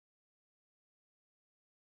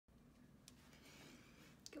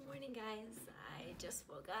Hey guys, I just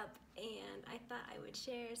woke up and I thought I would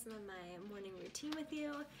share some of my morning routine with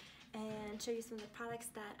you and show you some of the products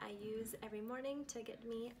that I use every morning to get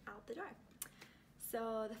me out the door.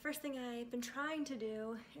 So the first thing I've been trying to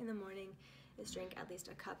do in the morning is drink at least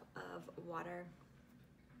a cup of water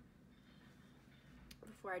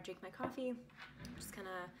before I drink my coffee. Just kind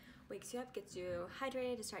of wakes you up, gets you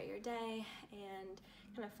hydrated to start your day, and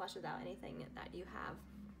kind of flushes out anything that you have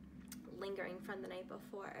lingering from the night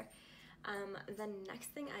before. The next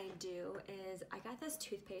thing I do is I got this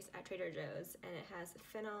toothpaste at Trader Joe's, and it has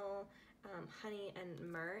fennel, honey,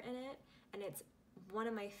 and myrrh in it, and it's one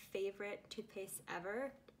of my favorite toothpastes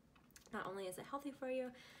ever. Not only is it healthy for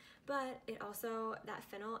you, but it also, that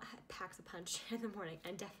fennel packs a punch in the morning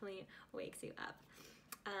and definitely wakes you up.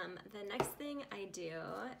 The next thing I do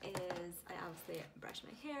is I obviously brush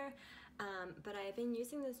my hair, but I've been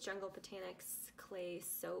using this Jungle Botanics clay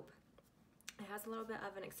soap. It has a little bit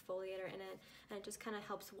of an exfoliator in it, and it just kind of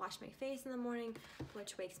helps wash my face in the morning,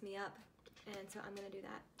 which wakes me up. And so I'm gonna do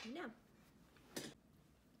that now.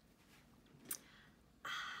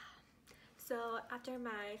 So after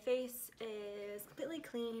my face is completely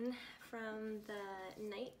clean from the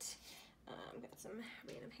night, got some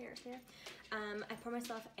random hairs here, I pour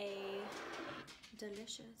myself a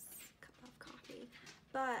delicious cup of coffee.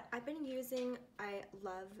 But I've been using, I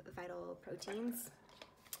love Vital Proteins.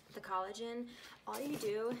 The collagen, all you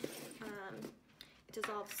do, it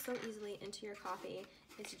dissolves so easily into your coffee,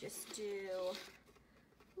 is you just do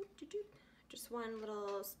just one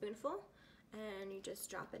little spoonful, and you just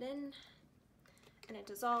drop it in, and it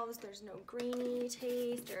dissolves. There's no grainy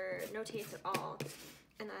taste or no taste at all,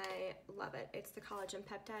 and I love it. It's the collagen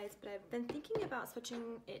peptides, but I've been thinking about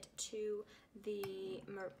switching it to the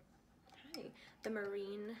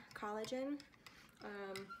marine collagen.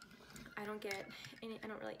 I don't get any, I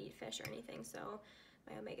don't really eat fish or anything, so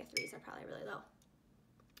my omega-3s are probably really low.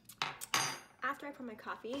 After I pour my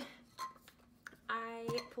coffee, I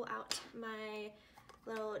pull out my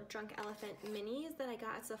little Drunk Elephant minis that I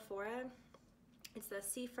got at Sephora. It's the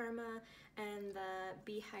C Firma and the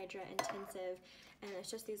B Hydra Intensive, and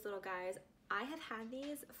it's just these little guys. I have had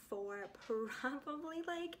these for probably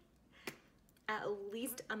like at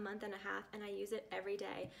least a month and a half, and I use it every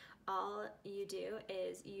day. All you do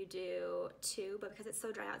is you do two, but because it's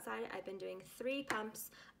so dry outside, I've been doing 3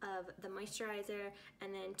 pumps of the moisturizer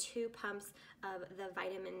and then 2 pumps of the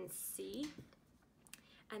vitamin C,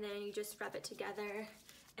 and then you just rub it together.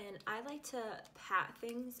 And I like to pat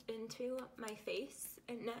things into my face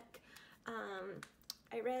and neck.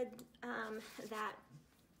 I read that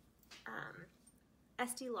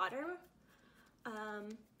Estee Lauder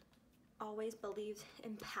always believed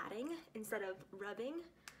in patting instead of rubbing,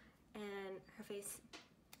 and her face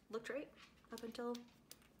looked great up until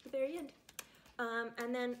the very end.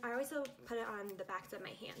 And then I also put it on the backs of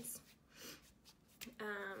my hands,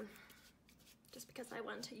 just because I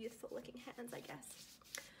want youthful looking hands, I guess.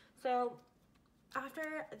 So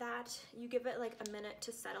after that, you give it like a minute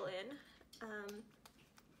to settle in.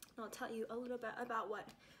 I'll tell you a little bit about what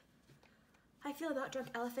I feel about Drunk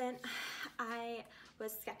Elephant. I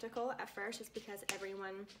was skeptical at first just because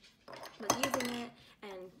everyone was using it,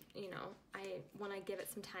 and you know, I want to give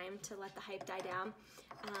it some time to let the hype die down.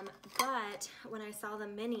 But when I saw the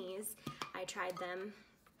minis, I tried them,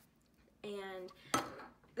 and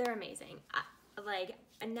they're amazing.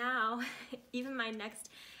 And now, even my next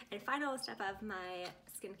and final step of my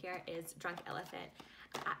skincare is Drunk Elephant.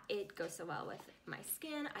 It goes so well with my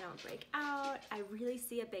skin. I don't break out. I really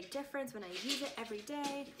see a big difference when I use it every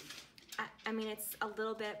day. I mean, it's a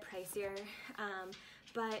little bit pricier,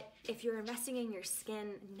 but if you're investing in your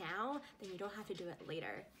skin now, then you don't have to do it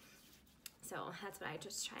later. So that's what I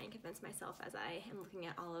just try and convince myself as I am looking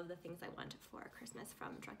at all of the things I want for Christmas from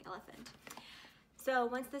Drunk Elephant. So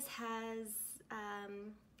once this has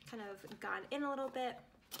kind of gone in a little bit,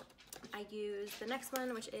 I use the next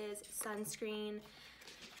one, which is sunscreen.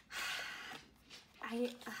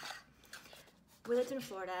 We lived in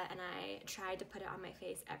Florida, and I tried to put it on my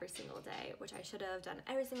face every single day, which I should have done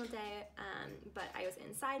every single day, but I was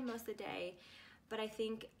inside most of the day. But I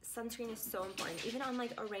think sunscreen is so important, even on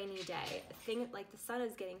like a rainy day. Like the sun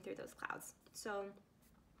is getting through those clouds. So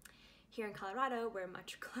here in Colorado, we're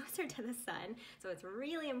much closer to the sun, so it's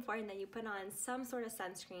really important that you put on some sort of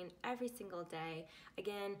sunscreen every single day.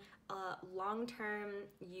 Again, long-term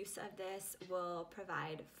use of this will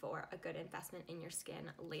provide for a good investment in your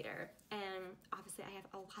skin later. And obviously I have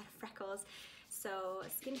a lot of freckles, so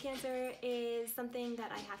skin cancer is something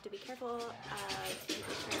that I have to be careful of taking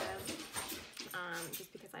care of,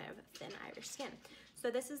 just because I have thin Irish skin. So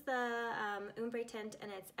this is the ombre tint,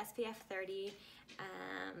 and it's SPF 30,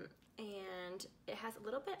 and it has a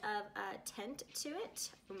little bit of a tint to it,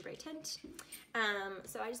 ombre tint.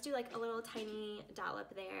 So I just do like a little tiny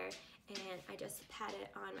dollop there, and I just pat it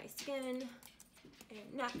on my skin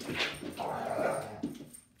and neck.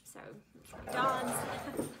 So my dogs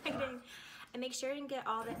fighting. I make sure and get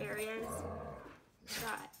all the areas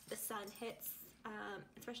that the sun hits,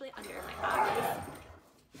 especially under my eyes.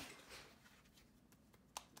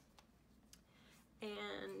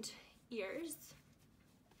 And ears.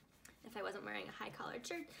 If I wasn't wearing a high collared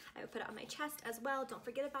shirt, I would put it on my chest as well. Don't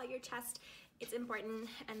forget about your chest, it's important.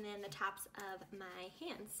 And then the tops of my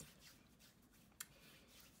hands.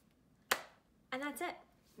 And that's it.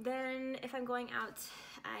 Then if I'm going out,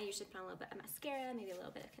 I usually put on a little bit of mascara, maybe a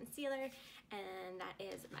little bit of concealer, and that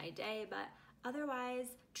is my day. But otherwise,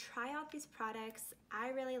 try out these products. I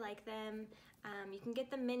really like them. You can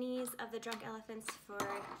get the minis of the Drunk Elephants for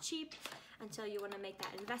cheap until you want to make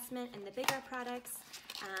that investment in the bigger products.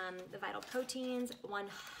 The Vital Proteins,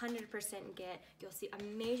 100% get. You'll see a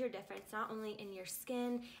major difference, not only in your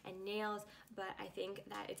skin and nails, but I think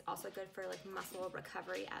that it's also good for like muscle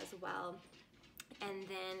recovery as well. And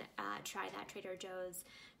then try that Trader Joe's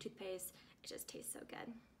toothpaste. It just tastes so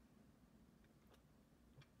good.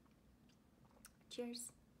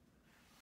 Cheers.